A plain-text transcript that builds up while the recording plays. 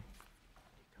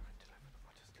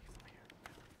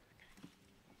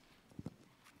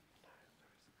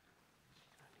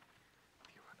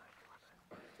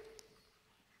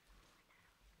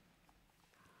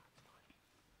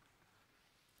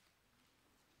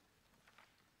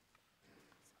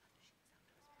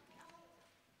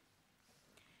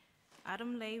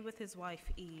Adam lay with his wife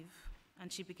Eve, and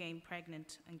she became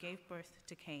pregnant and gave birth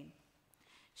to Cain.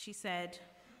 She said,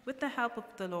 "With the help of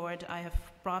the Lord I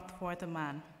have brought forth a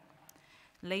man."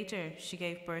 Later she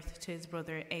gave birth to his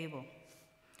brother Abel.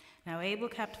 Now Abel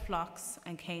kept flocks,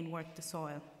 and Cain worked the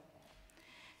soil.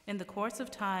 In the course of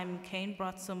time, Cain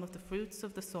brought some of the fruits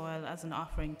of the soil as an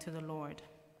offering to the Lord.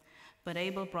 But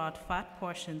Abel brought fat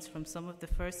portions from some of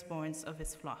the firstborns of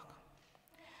his flock.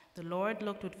 The Lord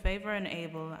looked with favor on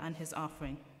Abel and his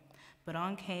offering, but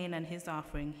on Cain and his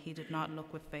offering he did not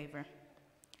look with favor.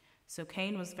 So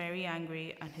Cain was very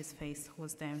angry, and his face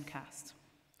was downcast.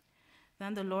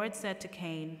 Then the Lord said to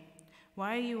Cain,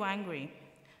 "Why are you angry?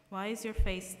 Why is your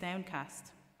face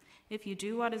downcast? If you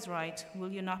do what is right,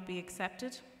 will you not be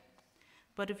accepted?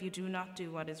 But if you do not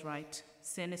do what is right,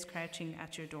 sin is crouching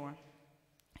at your door.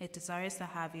 It desires to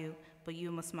have you, but you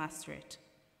must master it."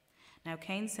 Now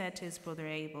Cain said to his brother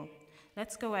Abel,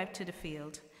 "Let's go out to the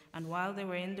field." And while they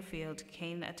were in the field,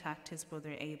 Cain attacked his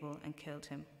brother Abel and killed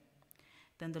him.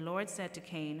 Then the Lord said to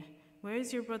Cain, "Where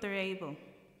is your brother Abel?"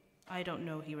 "I don't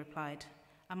know," he replied.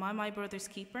 "Am I my brother's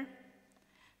keeper?"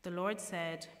 The Lord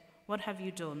said, "What have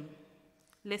you done?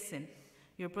 Listen,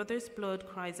 your brother's blood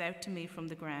cries out to me from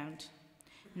the ground.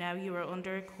 Now you are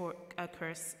under a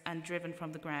curse and driven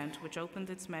from the ground, which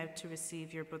opened its mouth to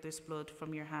receive your brother's blood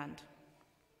from your hand.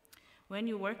 When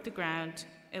you work the ground,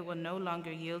 it will no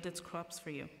longer yield its crops for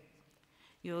you.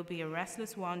 You will be a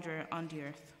restless wanderer on the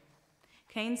earth."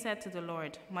 Cain said to the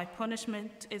Lord, "My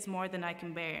punishment is more than I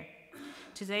can bear.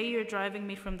 Today you are driving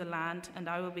me from the land, and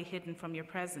I will be hidden from your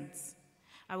presence.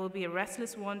 I will be a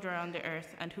restless wanderer on the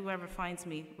earth, and whoever finds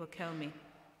me will kill me."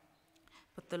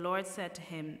 But the Lord said to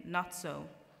him, "Not so.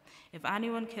 If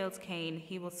anyone kills Cain,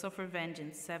 he will suffer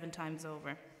vengeance 7 times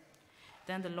over."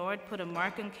 Then the Lord put a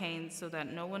mark on Cain so that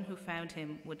no one who found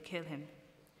him would kill him.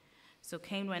 So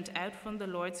Cain went out from the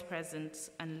Lord's presence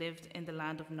and lived in the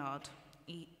land of Nod,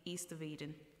 east of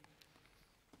Eden.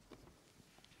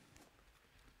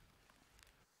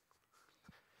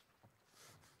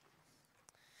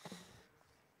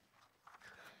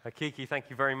 Kiki, thank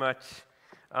you very much.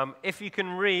 If you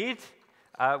can read,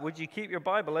 would you keep your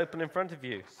Bible open in front of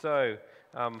you? So,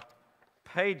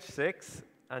 page 6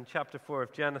 and chapter 4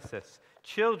 of Genesis.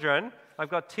 Children, I've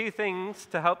got 2 things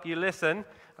to help you listen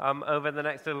over the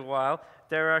next little while.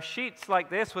 There are sheets like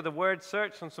this with a word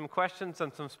search and some questions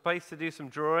and some space to do some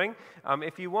drawing.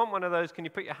 If you want one of those, can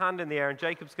you put your hand in the air, and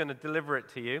Jacob's going to deliver it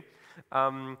to you.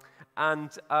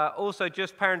 Also,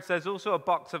 just parents, there's also a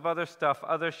box of other stuff,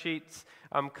 other sheets,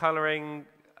 coloring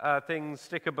things,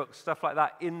 sticker books, stuff like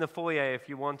that in the foyer if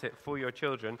you want it for your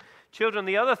children. Children,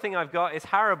 the other thing I've got is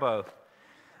Haribo.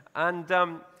 And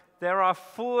there are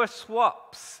 4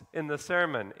 swaps in the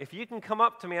sermon. If you can come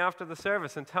up to me after the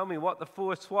service and tell me what the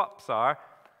 4 swaps are,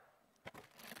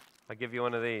 I'll give you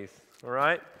one of these, all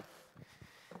right?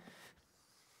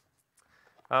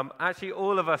 Actually,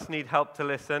 all of us need help to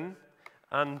listen,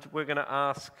 and we're going to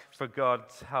ask for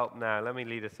God's help now. Let me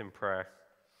lead us in prayer.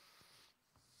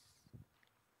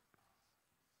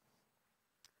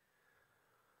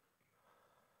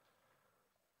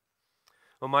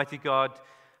 Almighty God,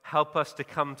 help us to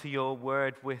come to your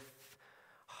word with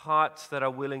hearts that are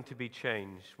willing to be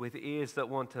changed, with ears that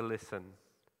want to listen.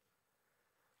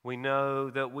 We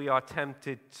know that we are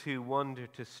tempted to wander,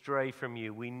 to stray from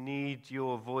you. We need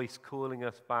your voice calling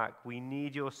us back. We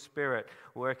need your spirit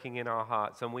working in our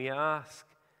hearts. And we ask,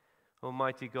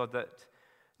 Almighty God, that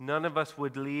none of us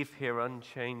would leave here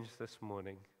unchanged this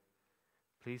morning.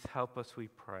 Please help us, we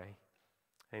pray.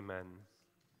 Amen.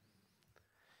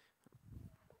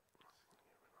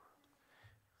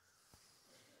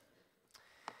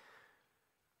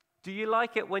 Do you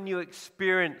like it when you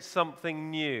experience something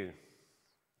new?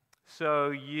 So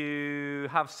you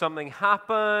have something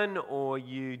happen, or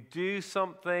you do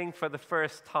something for the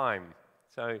first time.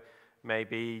 So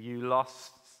maybe you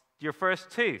lost your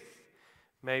first tooth.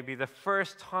 Maybe the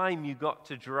first time you got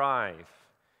to drive.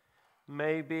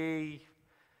 Maybe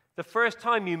the first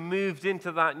time you moved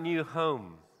into that new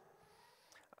home.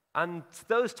 And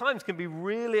those times can be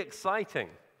really exciting.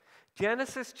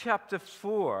 Genesis chapter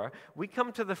 4, we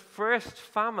come to the first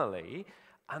family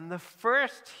and the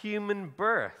first human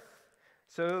birth.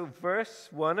 So verse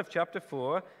 1 of chapter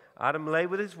 4, Adam lay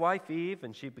with his wife Eve,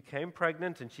 and she became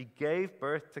pregnant, and she gave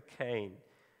birth to Cain.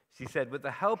 She said, "With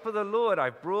the help of the Lord, I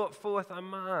brought forth a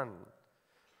man."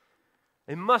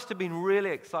 It must have been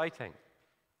really exciting.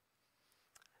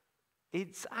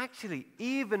 It's actually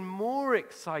even more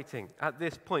exciting at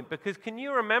this point, because can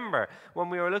you remember when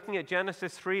we were looking at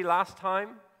Genesis 3 last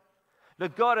time?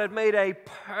 That God had made a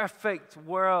perfect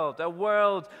world, a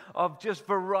world of just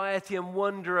variety and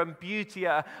wonder and beauty,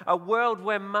 a world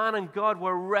where man and God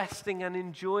were resting and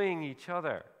enjoying each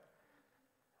other.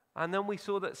 And then we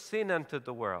saw that sin entered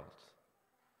the world.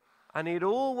 And it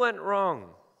all went wrong.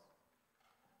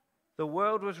 The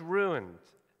world was ruined.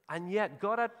 And yet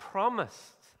God had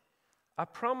promised, a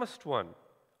promised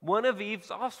one of Eve's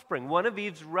offspring, one of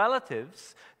Eve's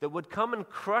relatives that would come and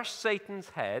crush Satan's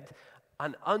head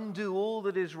and undo all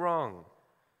that is wrong,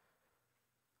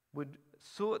 would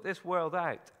sort this world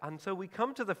out. And so we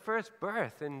come to the first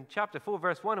birth in chapter 4,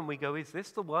 verse 1, and we go, is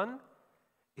this the one?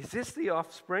 Is this the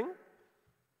offspring?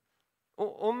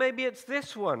 Or maybe it's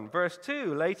this one. Verse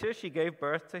 2, later she gave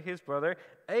birth to his brother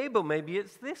Abel. Maybe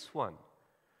it's this one.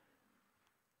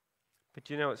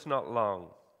 But you know, it's not long.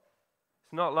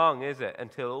 It's not long, is it,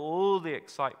 until all the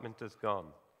excitement is gone.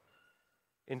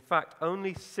 In fact,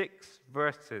 only 6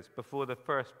 verses before the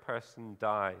first person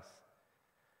dies.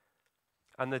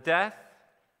 And the death,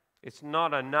 it's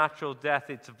not a natural death,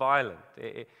 it's violent.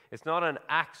 It's not an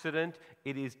accident,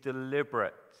 it is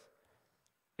deliberate.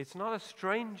 It's not a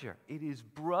stranger, it is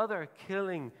brother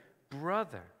killing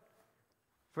brother.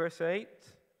 Verse 8,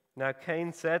 now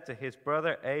Cain said to his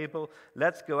brother Abel,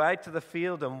 let's go out to the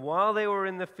field. And while they were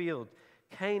in the field,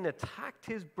 Cain attacked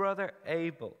his brother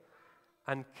Abel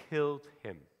and killed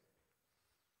him.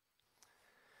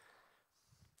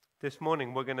 This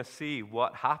morning we're going to see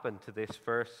what happened to this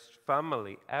first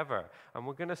family ever. And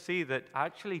we're going to see that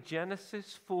actually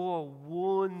Genesis 4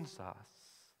 warns us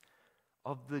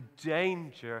of the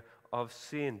danger of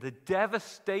sin, the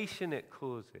devastation it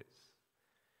causes.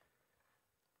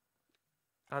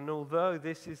 And although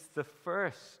this is the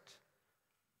first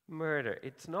murder,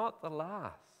 it's not the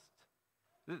last.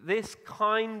 This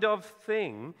kind of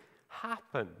thing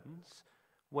happens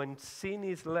when sin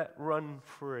is let run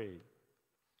free.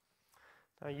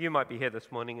 Now, you might be here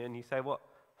this morning and you say, well,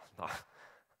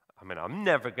 I'm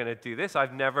never going to do this.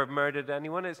 I've never murdered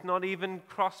anyone. It's not even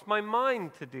crossed my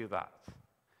mind to do that.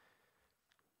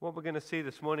 What we're going to see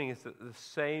this morning is that the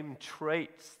same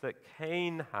traits that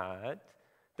Cain had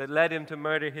that led him to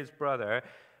murder his brother,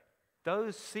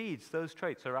 those seeds, those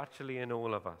traits are actually in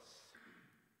all of us.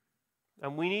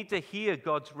 And we need to hear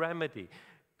God's remedy,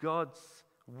 God's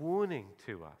warning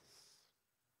to us.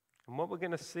 And what we're going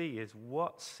to see is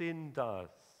what sin does.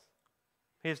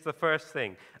 Here's the first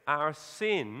thing. Our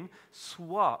sin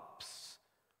swaps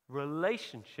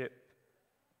relationship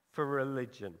for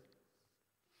religion.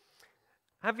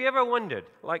 Have you ever wondered,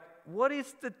 what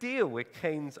is the deal with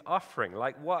Cain's offering?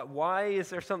 Why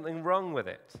is there something wrong with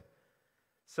it?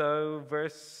 So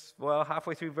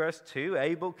halfway through verse 2,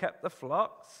 Abel kept the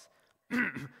flocks,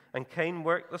 and Cain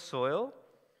worked the soil.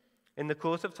 In the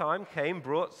course of time, Cain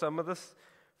brought some of the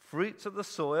fruits of the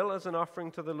soil as an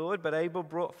offering to the Lord, but Abel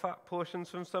brought fat portions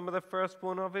from some of the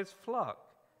firstborn of his flock.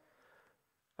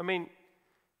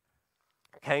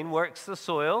 Cain works the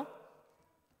soil.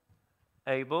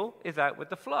 Abel is out with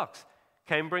the flocks.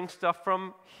 Cain brings stuff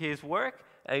from his work.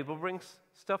 Abel brings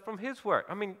stuff from his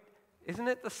work. Isn't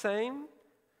it the same?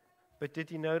 But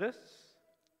did you notice?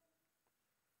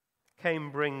 Cain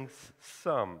brings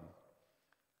some.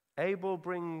 Abel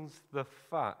brings the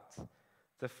fat,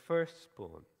 the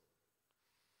firstborn.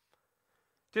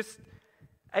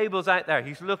 Abel's out there.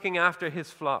 He's looking after his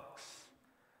flocks.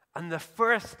 And the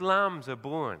first lambs are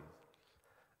born.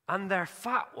 And they're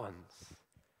fat ones.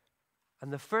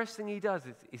 And the first thing he does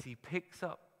is he picks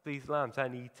up these lambs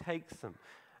and he takes them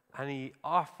and he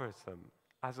offers them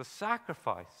as a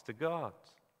sacrifice to God.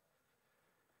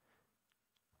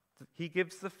 He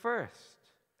gives the first,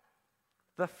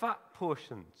 the fat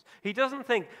portions. He doesn't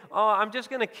think, I'm just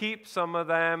going to keep some of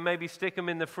them, maybe stick them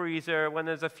in the freezer. When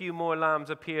there's a few more lambs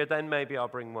appear, then maybe I'll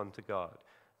bring one to God.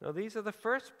 No, these are the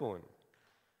firstborn.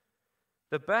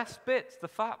 The best bits, the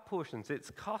fat portions.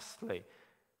 It's costly.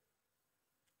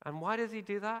 And why does he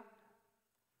do that?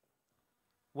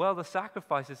 Well, the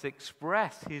sacrifices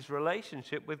express his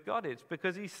relationship with God. It's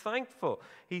because he's thankful.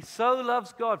 He so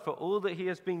loves God for all that he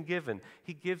has been given.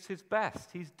 He gives his best.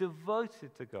 He's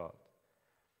devoted to God.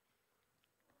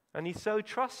 And he so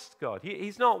trusts God.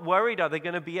 He's not worried, are there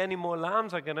going to be any more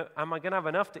lambs? Am I going to have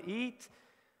enough to eat?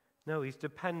 No, he's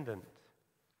dependent.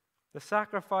 The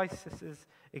sacrifices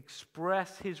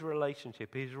express his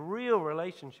relationship, his real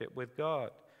relationship with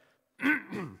God.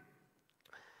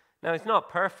 Now, it's not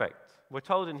perfect. We're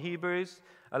told in Hebrews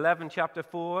 11, chapter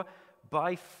 4,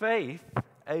 by faith,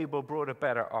 Abel brought a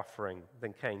better offering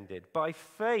than Cain did. By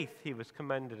faith, he was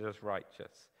commended as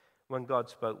righteous when God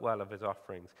spoke well of his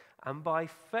offerings. And by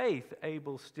faith,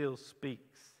 Abel still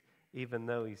speaks, even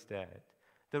though he's dead.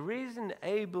 The reason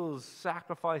Abel's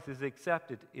sacrifice is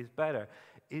accepted is better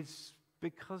is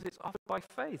because it's offered by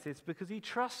faith. It's because he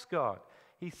trusts God.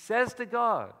 He says to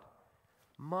God,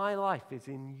 my life is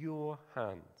in your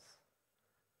hands.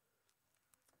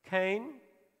 Cain,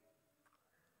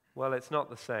 well, it's not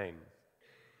the same.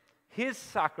 His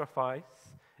sacrifice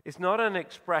is not an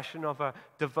expression of a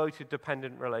devoted,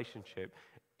 dependent relationship.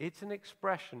 It's an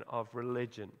expression of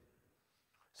religion.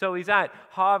 So he's out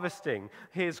harvesting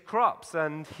his crops,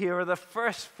 and here are the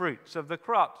first fruits of the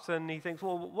crops. And he thinks,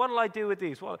 well, what'll I do with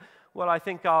these? Well, I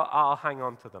think I'll hang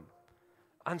on to them.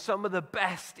 And some of the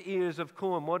best ears of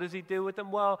corn, what does he do with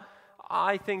them? Well,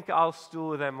 I think I'll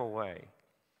store them away.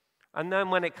 And then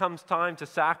when it comes time to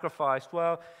sacrifice,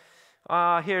 well,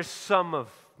 here's some of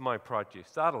my produce.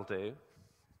 That'll do.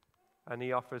 And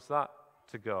he offers that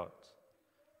to God.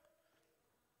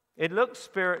 It looks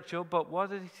spiritual, but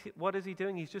what is he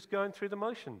doing? He's just going through the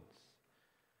motions.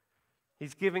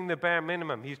 He's giving the bare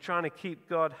minimum. He's trying to keep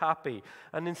God happy.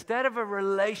 And instead of a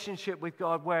relationship with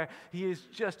God where he is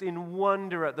just in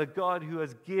wonder at the God who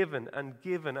has given and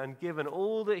given and given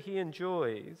all that he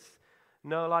enjoys,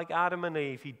 no, like Adam and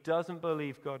Eve, he doesn't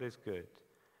believe God is good.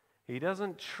 He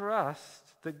doesn't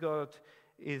trust that God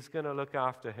is going to look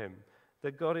after him,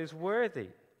 that God is worthy.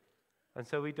 And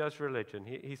so he does religion.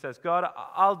 He says, God,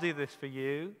 I'll do this for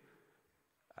you,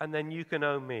 and then you can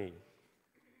owe me.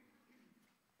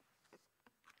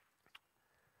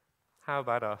 How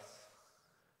about us?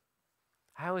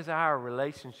 How is our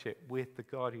relationship with the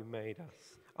God who made us?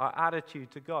 Our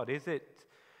attitude to God, is it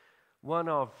one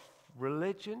of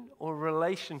religion or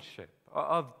relationship,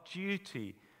 of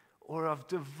duty or of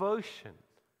devotion,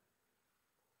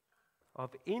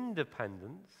 of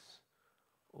independence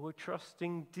or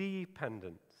trusting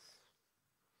dependence?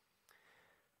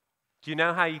 Do you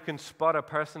know how you can spot a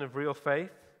person of real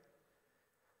faith?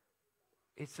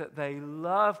 It's that they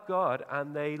love God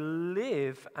and they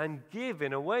live and give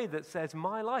in a way that says,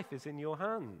 my life is in your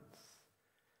hands.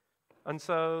 And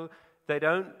so they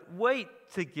don't wait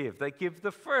to give. They give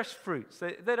the first fruits.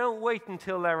 They don't wait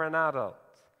until they're an adult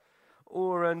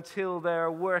or until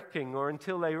they're working or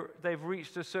until they've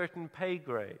reached a certain pay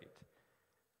grade.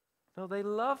 No, they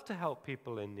love to help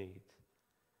people in need,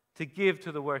 to give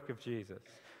to the work of Jesus.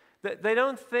 They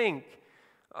don't think,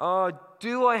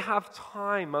 do I have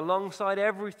time alongside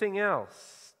everything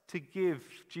else to give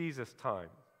Jesus time?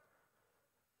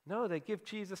 No, they give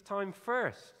Jesus time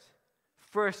first.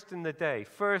 First in the day,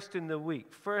 first in the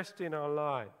week, first in our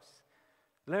lives.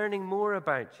 Learning more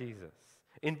about Jesus.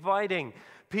 Inviting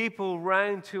people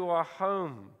round to our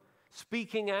home.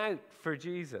 Speaking out for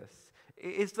Jesus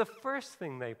is the first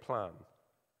thing they plan.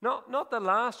 Not the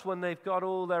last when they've got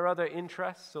all their other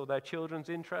interests or their children's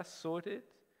interests sorted.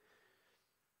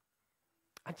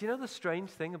 And do you know the strange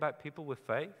thing about people with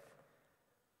faith?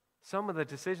 Some of the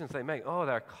decisions they make,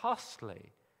 they're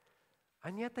costly.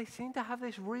 And yet they seem to have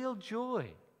this real joy.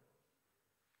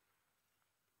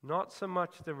 Not so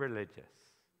much the religious.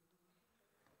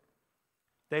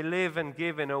 They live and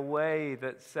give in a way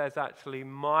that says, actually,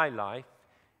 my life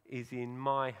is in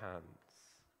my hands.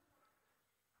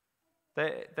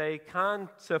 They can't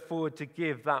afford to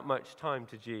give that much time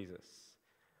to Jesus,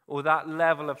 or that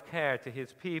level of care to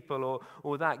his people,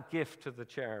 or that gift to the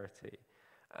charity.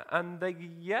 And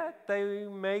yet they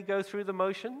may go through the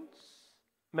motions,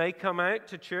 may come out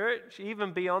to church,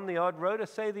 even be on the odd road or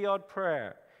say the odd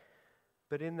prayer.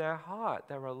 But in their heart,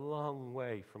 they're a long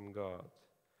way from God.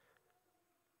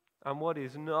 And what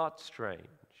is not strange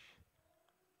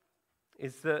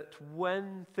is that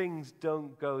when things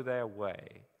don't go their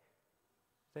way,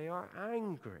 they are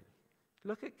angry.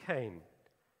 Look at Cain.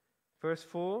 Verse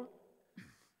 4.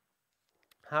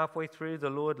 Halfway through, the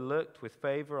Lord looked with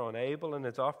favor on Abel and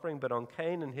his offering, but on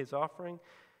Cain and his offering,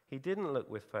 he didn't look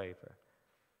with favor.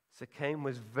 So Cain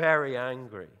was very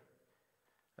angry,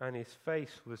 and his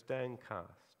face was downcast.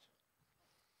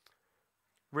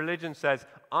 Religion says,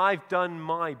 I've done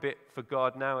my bit for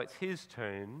God, now it's his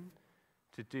turn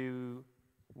to do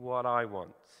what I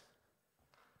want.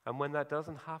 And when that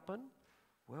doesn't happen,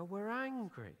 well, we're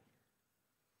angry.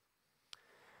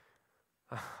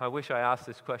 I wish I asked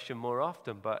this question more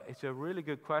often, but it's a really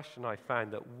good question I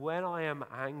found, that when I am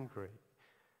angry,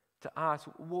 to ask,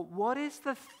 well, what is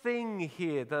the thing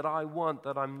here that I want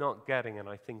that I'm not getting and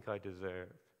I think I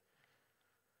deserve?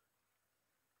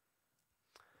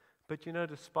 But you know,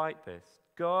 despite this,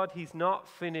 God, he's not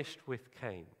finished with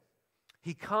Cain.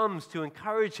 He comes to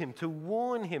encourage him, to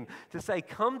warn him, to say,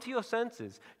 come to your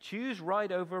senses, choose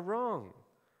right over wrong.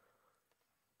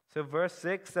 So verse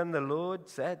 6, then the Lord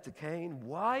said to Cain,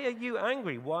 why are you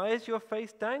angry? Why is your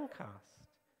face downcast?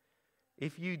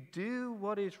 If you do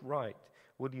what is right,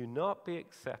 will you not be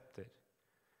accepted?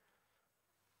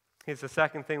 Here's the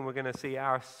second thing we're going to see.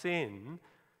 Our sin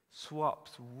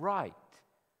swaps right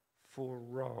for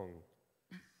wrong.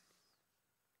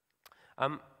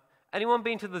 Anyone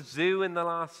been to the zoo in the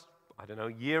last,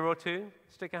 year or two?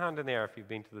 Stick a hand in the air if you've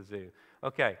been to the zoo.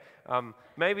 Okay,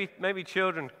 maybe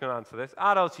children can answer this.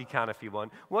 Adults, you can if you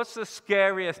want. What's the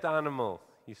scariest animal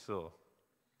you saw?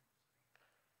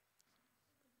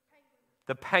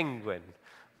 The penguin.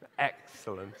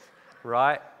 Excellent.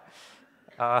 Right?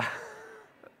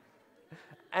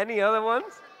 Any other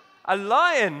ones? A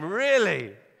lion,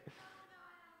 really?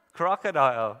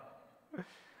 Crocodile.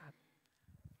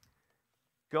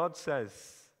 God says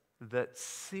that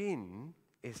sin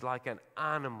is like an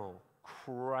animal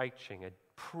crouching, a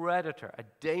predator, a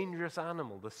dangerous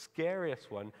animal, the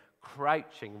scariest one,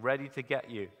 crouching, ready to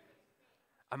get you.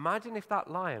 Imagine if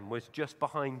that lion was just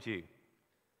behind you,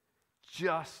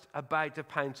 just about to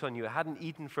pounce on you. It hadn't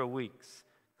eaten for weeks.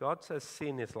 God says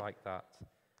sin is like that.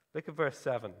 Look at verse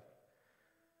 7.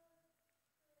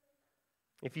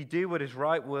 If you do what is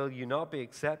right, will you not be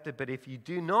accepted? But if you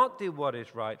do not do what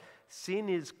is right, sin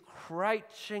is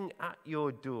crouching at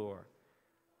your door.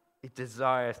 It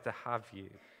desires to have you,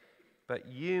 but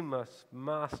you must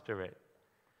master it.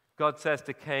 God says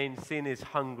to Cain, sin is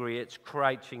hungry, it's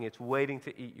crouching, it's waiting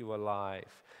to eat you alive.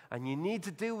 And you need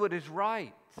to do what is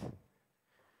right.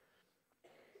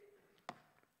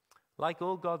 Like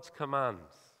all God's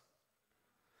commands,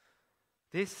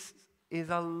 this is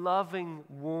a loving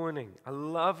warning, a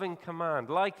loving command,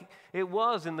 like it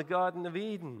was in the Garden of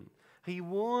Eden. He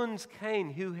warns Cain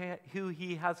who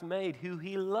he has made, who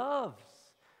he loves.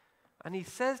 And he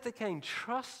says to Cain,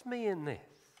 trust me in this.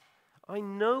 I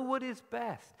know what is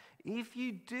best. If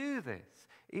you do this,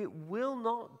 it will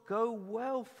not go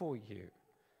well for you.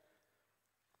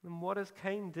 And what does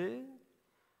Cain do?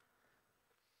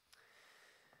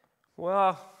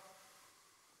 Well,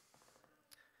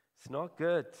 it's not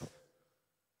good.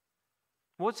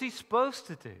 What's he supposed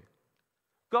to do?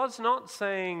 God's not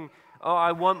saying, oh,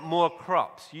 I want more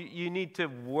crops. You need to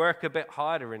work a bit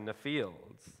harder in the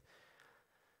fields.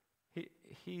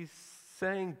 He's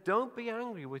saying, don't be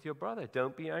angry with your brother.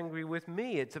 Don't be angry with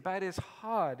me. It's about his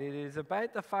heart. It is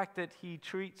about the fact that he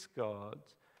treats God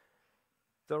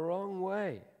the wrong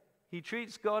way. He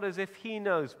treats God as if he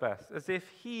knows best, as if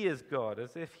he is God,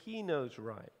 as if he knows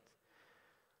right.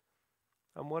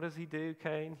 And what does he do,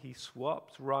 Cain? He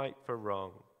swaps right for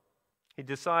wrong. He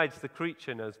decides the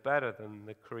creature knows better than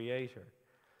the creator.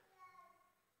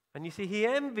 And you see, he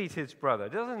envies his brother,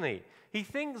 doesn't he? He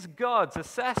thinks God's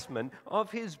assessment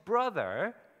of his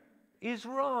brother is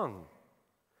wrong.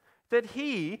 That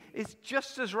he is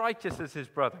just as righteous as his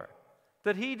brother.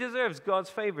 That he deserves God's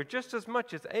favor just as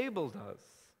much as Abel does.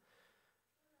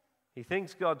 He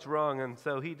thinks God's wrong, and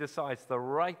so he decides the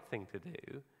right thing to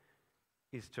do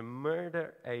is to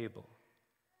murder Abel.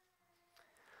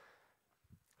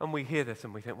 And we hear this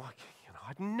and we think, well,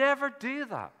 I'd never do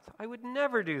that. I would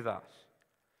never do that.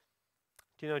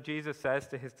 Do you know, Jesus says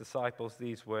to his disciples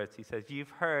these words. He says, you've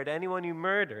heard anyone who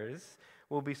murders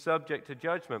will be subject to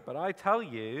judgment. But I tell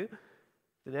you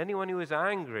that anyone who is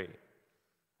angry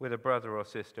with a brother or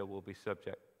sister will be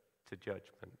subject to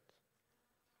judgment.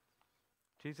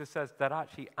 Jesus says that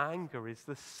actually anger is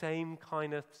the same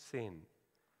kind of sin.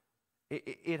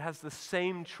 It has the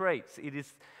same traits. It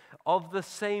is of the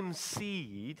same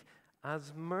seed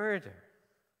as murder.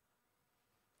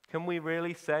 Can we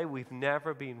really say we've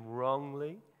never been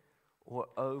wrongly or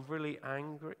overly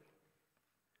angry?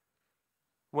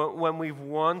 When we've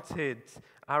wanted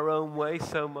our own way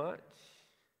so much?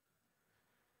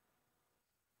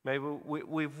 Maybe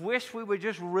we've wished we were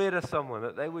just rid of someone,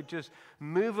 that they would just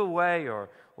move away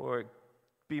or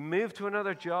be moved to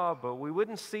another job, or we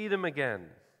wouldn't see them again.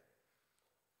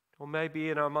 Or maybe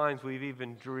in our minds we've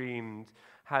even dreamed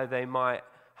how they might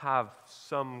have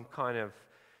some kind of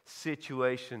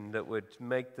situation that would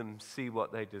make them see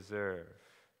what they deserve.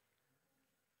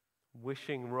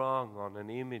 Wishing wrong on an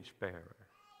image bearer.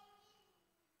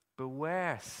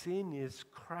 Beware, sin is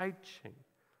crouching.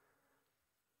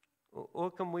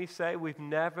 Or can we say we've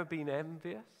never been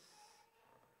envious?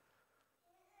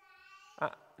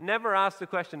 Never ask the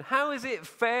question, how is it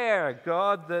fair,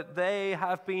 God, that they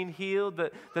have been healed,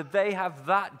 that they have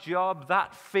that job,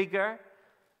 that figure,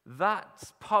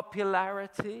 that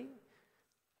popularity,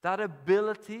 that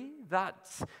ability, that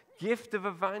gift of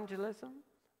evangelism?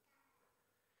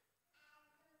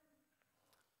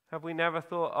 Have we never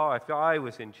thought, oh, if I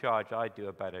was in charge, I'd do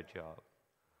a better job?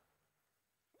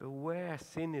 Beware,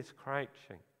 sin is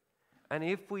crouching. And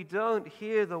if we don't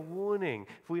hear the warning,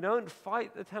 if we don't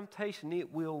fight the temptation,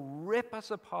 it will rip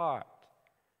us apart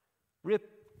rip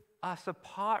us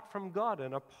apart from God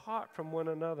and apart from one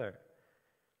another.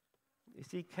 You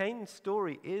see, Cain's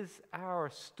story is our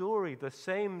story, the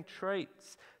same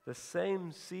traits, the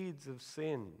same seeds of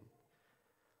sin.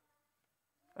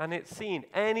 And it's seen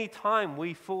any time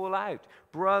we fall out,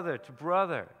 brother to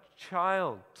brother,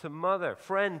 child to mother,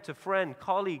 friend to friend,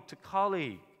 colleague to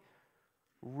colleague,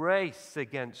 race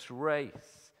against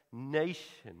race,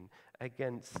 nation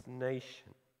against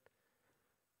nation.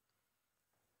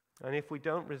 And if we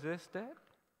don't resist it,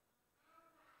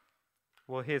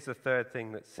 well, here's the third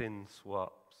thing that sin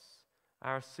swaps.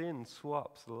 Our sin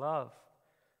swaps love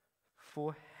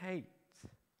for hate.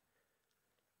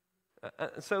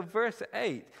 So verse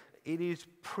 8, it is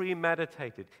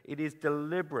premeditated, it is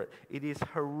deliberate, it is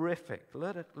horrific.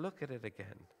 Look at it again.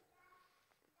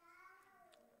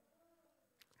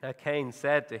 Now Cain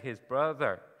said to his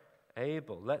brother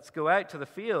Abel, let's go out to the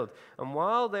field. And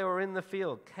while they were in the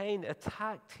field, Cain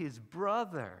attacked his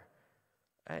brother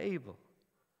Abel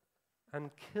and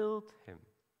killed him.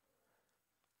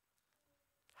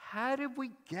 How did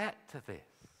we get to this?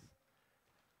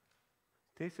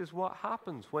 This is what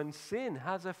happens when sin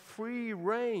has a free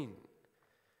rein.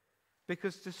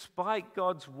 Because despite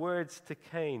God's words to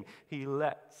Cain, he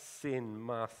lets sin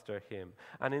master him.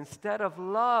 And instead of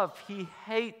love, he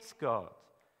hates God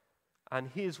and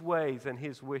his ways and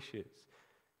his wishes.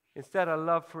 Instead of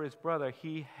love for his brother,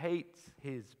 he hates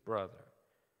his brother.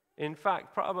 In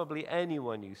fact, probably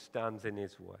anyone who stands in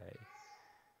his way.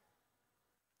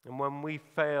 And when we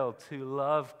fail to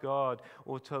love God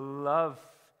or to love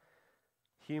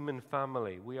human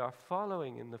family, we are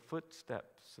following in the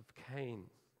footsteps of Cain.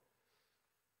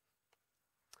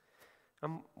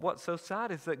 And what's so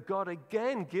sad is that God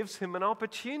again gives him an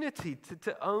opportunity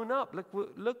to own up.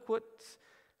 Look what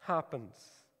happens.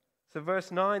 So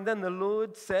verse 9, then the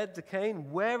Lord said to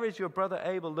Cain, where is your brother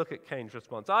Abel? Look at Cain's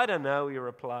response. I don't know, he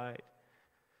replied.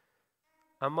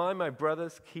 Am I my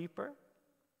brother's keeper?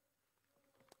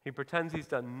 He pretends he's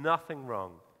done nothing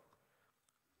wrong.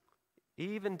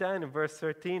 Even down in verse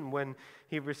 13, when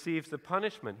he receives the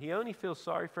punishment, he only feels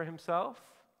sorry for himself,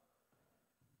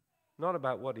 not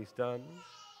about what he's done.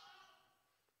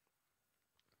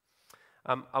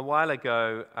 A while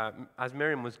ago, as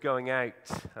Miriam was going out,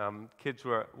 kids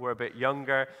were a bit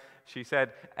younger, she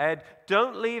said, Ed,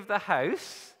 don't leave the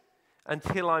house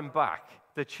until I'm back.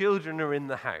 The children are in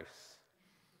the house.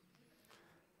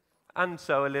 And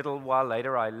so a little while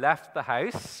later, I left the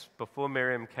house before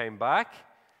Miriam came back,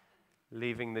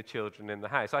 leaving the children in the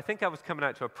house. I think I was coming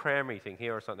out to a prayer meeting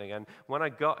here or something, and when I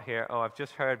got here, I've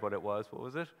just heard what it was. What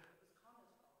was it?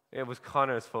 It was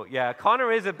Connor's fault. Yeah,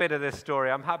 Connor is a bit of this story.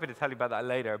 I'm happy to tell you about that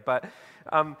later. But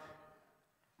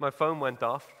my phone went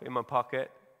off in my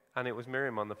pocket, and it was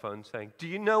Miriam on the phone saying, do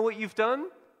you know what you've done?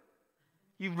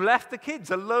 You've left the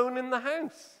kids alone in the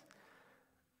house.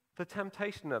 The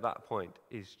temptation at that point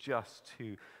is just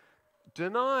to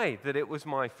deny that it was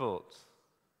my fault.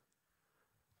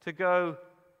 To go,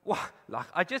 well, like,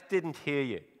 I just didn't hear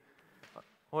you.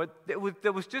 Or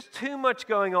there was just too much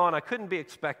going on. I couldn't be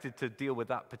expected to deal with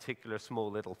that particular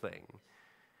small little thing.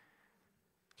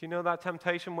 Do you know that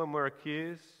temptation when we're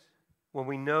accused? When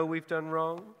we know we've done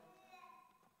wrong?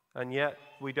 And yet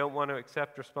we don't want to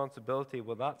accept responsibility?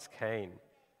 Well, that's Cain.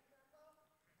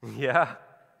 Yeah.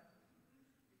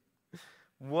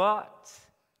 What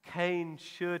Cain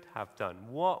should have done,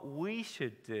 what we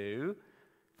should do,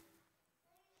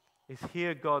 is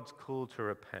hear God's call to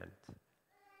repent.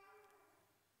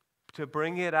 To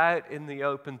bring it out in the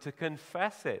open, to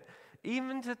confess it,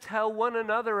 even to tell one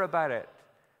another about it,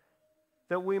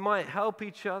 that we might help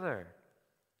each other.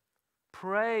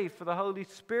 Pray for the Holy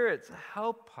Spirit to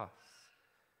help us.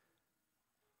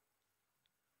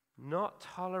 Not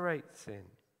tolerate sin.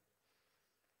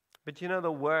 But you know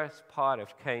the worst part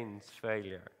of Cain's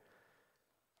failure?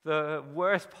 The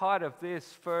worst part of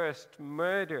this first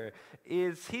murder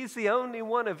is he's the only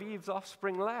one of Eve's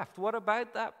offspring left. What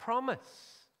about that promise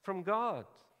from God?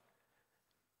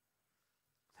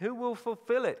 Who will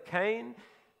fulfill it? Cain,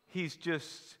 he's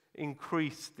just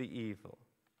increased the evil.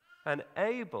 And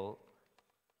Abel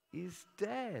is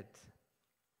dead.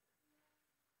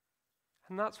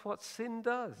 And that's what sin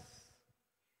does.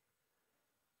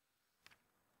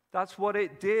 That's what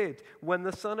it did when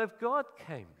the Son of God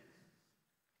came.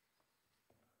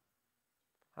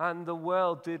 And the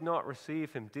world did not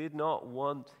receive him, did not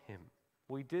want him.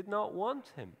 We did not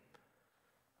want him.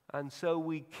 And so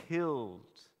we killed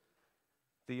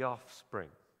the offspring,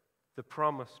 the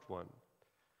promised one.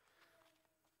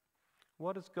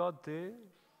 What does God do?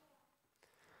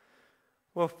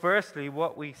 Well, firstly,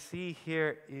 what we see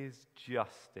here is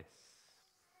justice.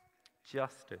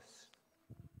 Justice.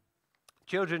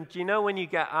 Children, do you know when you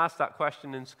get asked that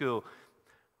question in school,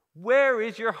 where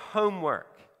is your homework?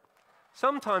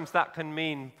 Sometimes that can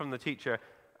mean from the teacher,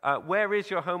 where is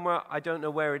your homework? I don't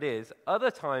know where it is.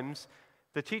 Other times,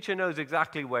 the teacher knows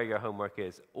exactly where your homework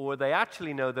is, or they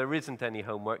actually know there isn't any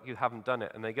homework, you haven't done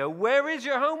it, and they go, where is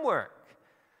your homework?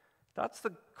 That's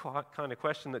the kind of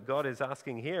question that God is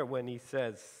asking here when he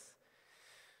says,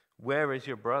 where is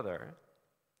your brother?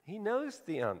 He knows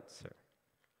the answer.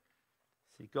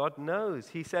 See, God knows.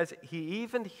 He says, he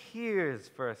even hears,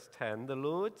 verse 10, the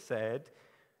Lord said,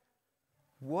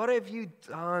 what have you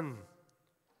done?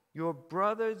 Your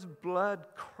brother's blood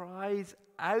cries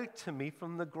out to me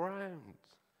from the ground.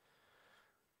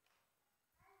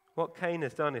 What Cain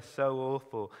has done is so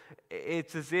awful.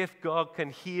 It's as if God can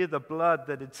hear the blood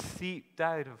that had seeped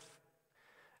out of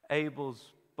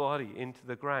Abel's body into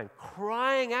the ground,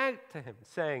 crying out to him,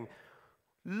 saying,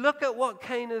 look at what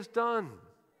Cain has done.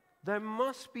 There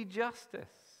must be justice.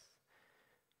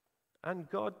 And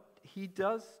God, he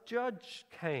does judge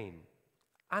Cain.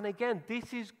 And again,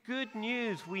 this is good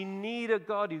news. We need a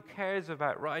God who cares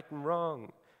about right and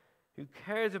wrong, who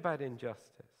cares about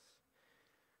injustice.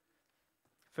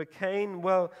 For Cain,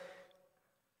 well,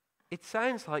 it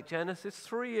sounds like Genesis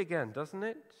 3 again, doesn't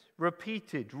it?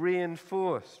 Repeated,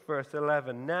 reinforced, verse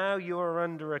 11. Now you are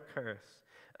under a curse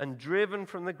and driven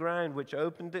from the ground which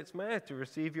opened its mouth to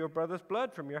receive your brother's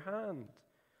blood from your hand.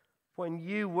 When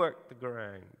you work the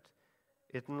ground,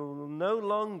 it will no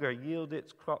longer yield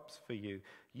its crops for you.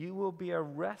 You will be a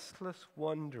restless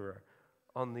wanderer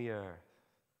on the earth.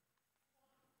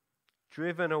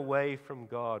 Driven away from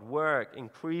God, work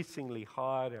increasingly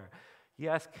harder.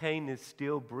 Yes, Cain is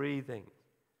still breathing,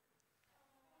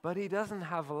 but he doesn't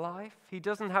have life. He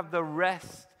doesn't have the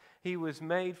rest he was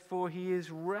made for. He is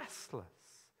restless,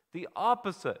 the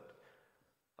opposite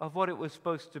of what it was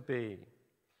supposed to be.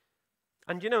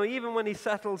 And you know, even when he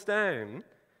settles down,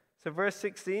 so verse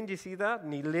 16, do you see that?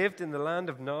 And he lived in the land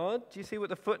of Nod. Do you see what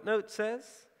the footnote says?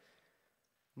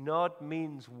 Nod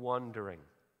means wandering.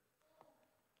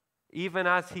 Even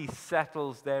as he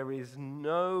settles, there is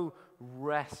no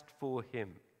rest for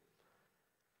him.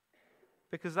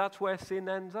 Because that's where sin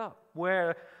ends up,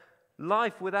 where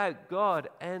life without God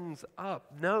ends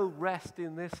up. No rest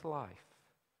in this life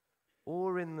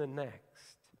or in the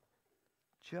next.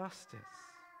 Justice.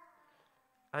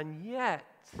 And yet,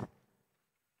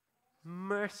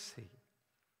 mercy.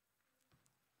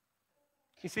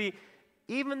 You see,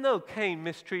 even though Cain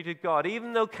mistreated God,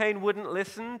 even though Cain wouldn't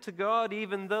listen to God,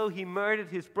 even though he murdered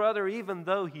his brother, even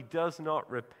though he does not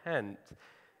repent,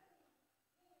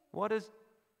 what does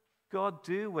God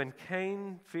do when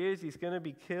Cain fears he's going to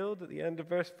be killed at the end of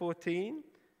verse 14?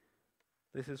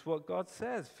 This is what God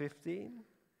says, 15.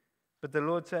 But the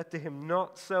Lord said to him,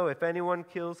 not so. If anyone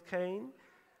kills Cain,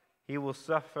 he will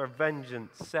suffer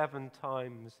vengeance 7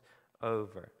 times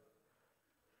over.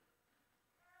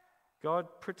 God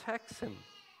protects him.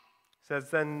 It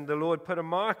says, then the Lord put a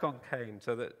mark on Cain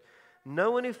so that no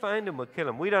one who found him would kill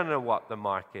him. We don't know what the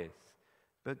mark is,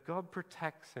 but God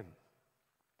protects him.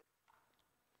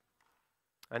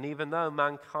 And even though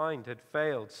mankind had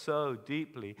failed so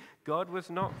deeply, God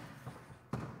was not...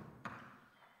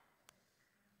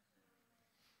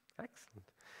 Excellent.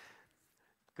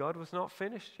 God was not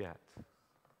finished yet.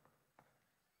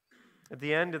 At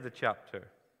the end of the chapter,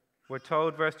 we're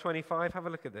told, verse 25, have a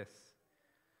look at this.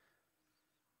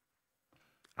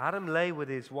 Adam lay with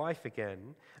his wife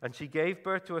again, and she gave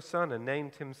birth to a son and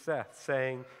named him Seth,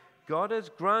 saying, God has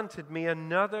granted me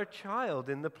another child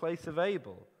in the place of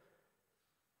Abel,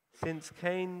 since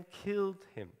Cain killed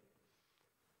him.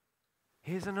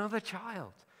 Here's another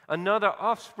child, another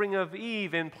offspring of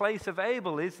Eve in place of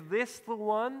Abel. Is this the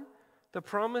one, the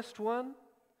promised one?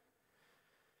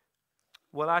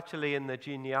 Well, actually, in the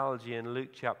genealogy in Luke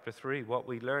chapter 3, what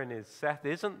we learn is Seth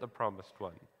isn't the promised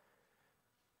one,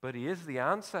 but he is the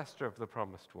ancestor of the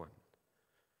promised one.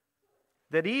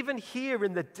 That even here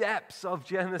in the depths of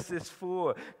Genesis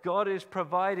 4, God is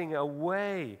providing a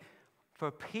way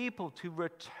for people to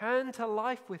return to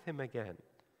life with him again.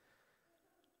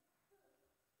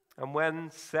 And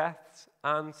when Seth's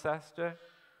ancestor,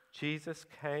 Jesus,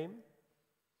 came,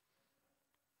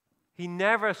 he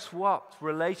never swapped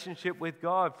relationship with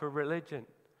God for religion.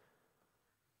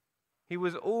 He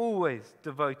was always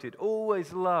devoted,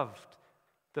 always loved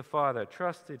the Father,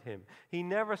 trusted him. He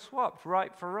never swapped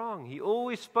right for wrong. He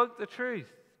always spoke the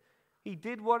truth. He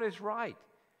did what is right,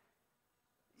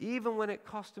 even when it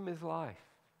cost him his life.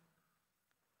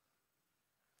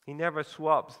 He never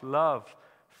swaps love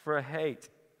for hate.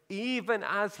 Even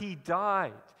as he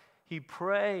died, he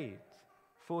prayed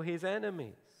for his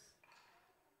enemies.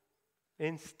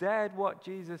 Instead, what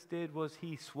Jesus did was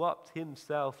he swapped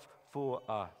himself for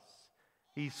us.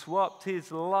 He swapped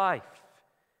his life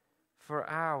for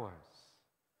ours.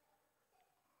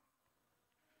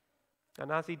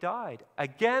 And as he died,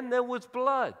 again there was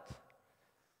blood.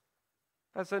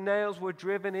 As the nails were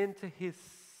driven into his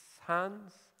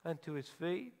hands and to his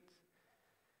feet.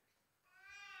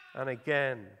 And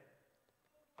again,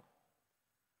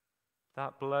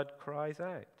 that blood cries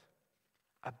out.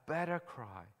 A better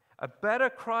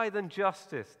cry than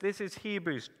justice. This is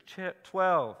Hebrews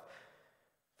 12,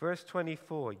 verse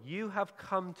 24. You have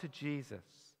come to Jesus,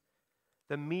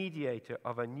 the mediator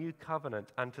of a new covenant,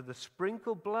 and to the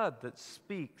sprinkled blood that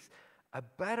speaks a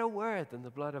better word than the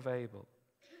blood of Abel.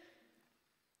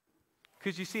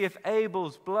 Because you see, if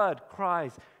Abel's blood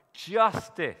cries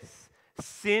justice,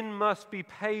 sin must be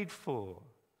paid for.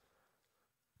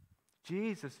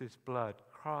 Jesus' blood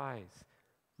cries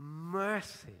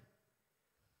mercy.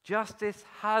 Justice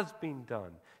has been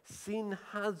done. Sin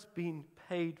has been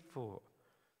paid for.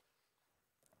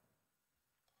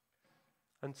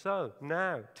 And so,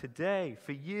 now, today,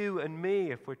 for you and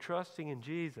me, if we're trusting in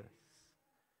Jesus,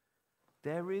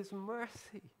 there is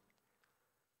mercy.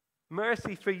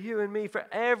 Mercy for you and me for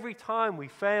every time we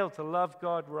fail to love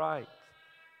God right.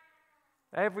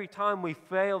 Every time we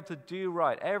fail to do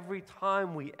right. Every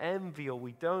time we envy or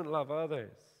we don't love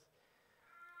others.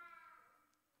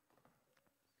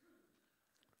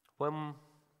 When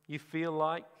you feel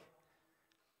like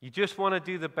you just want to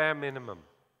do the bare minimum.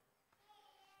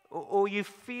 Or you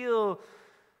feel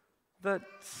that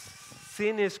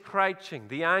sin is crouching,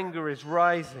 the anger is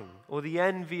rising, or the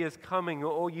envy is coming,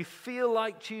 or you feel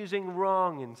like choosing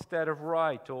wrong instead of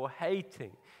right, or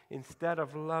hating instead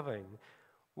of loving.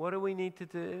 What do we need to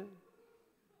do?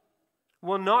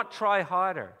 Well, not try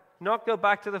harder, not go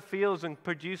back to the fields and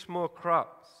produce more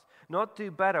crops, not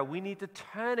do better. We need to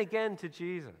turn again to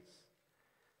Jesus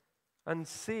and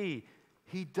see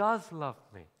He does love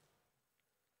me.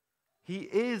 He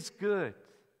is good.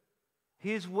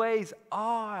 His ways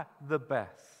are the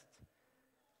best.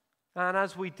 And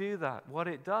as we do that, what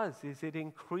it does is it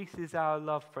increases our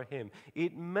love for Him.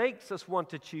 It makes us want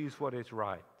to choose what is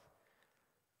right.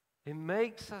 It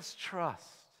makes us trust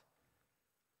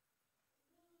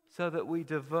so that we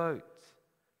devote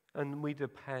and we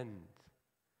depend.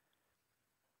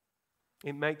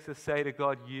 It makes us say to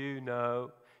God, you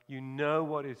know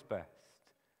what is best.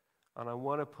 And I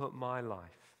want to put my life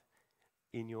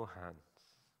in your hands.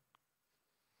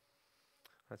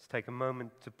 Let's take a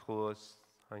moment to pause.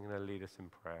 I'm going to lead us in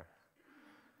prayer.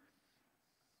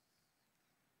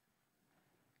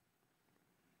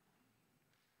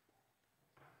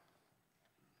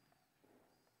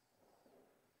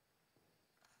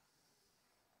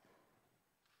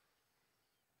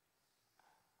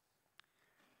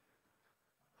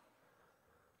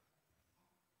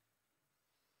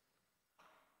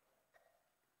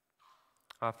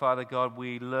 Our Father God,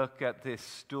 we look at this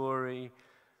story,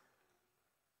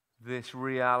 this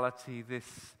reality, this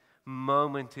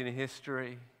moment in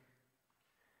history,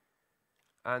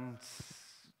 and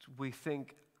we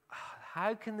think,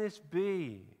 how can this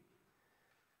be?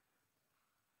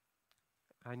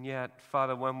 And yet,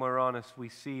 Father, when we're honest, we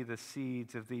see the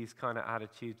seeds of these kind of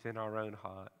attitudes in our own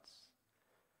hearts.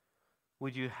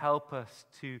 Would you help us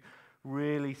to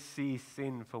really see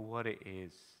sin for what it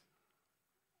is?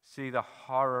 See the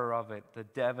horror of it, the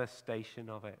devastation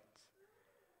of it.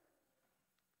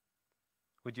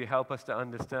 Would you help us to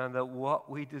understand that what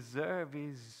we deserve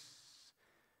is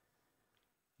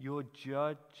your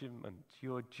judgment,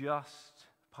 your just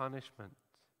punishment.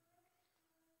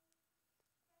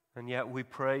 And yet we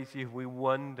praise you, we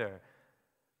wonder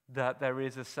that there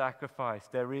is a sacrifice.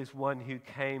 There is one who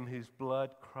came whose blood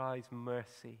cries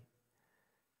mercy.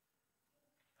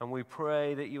 And we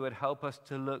pray that you would help us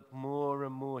to look more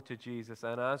and more to Jesus.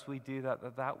 And as we do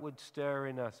that, that would stir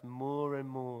in us more and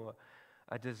more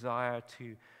a desire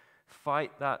to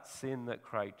fight that sin that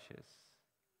crouches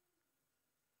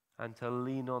and to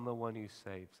lean on the one who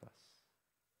saves us.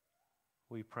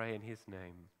 We pray in his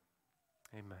name.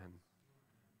 Amen.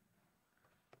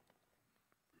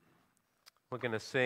 We're going to sing.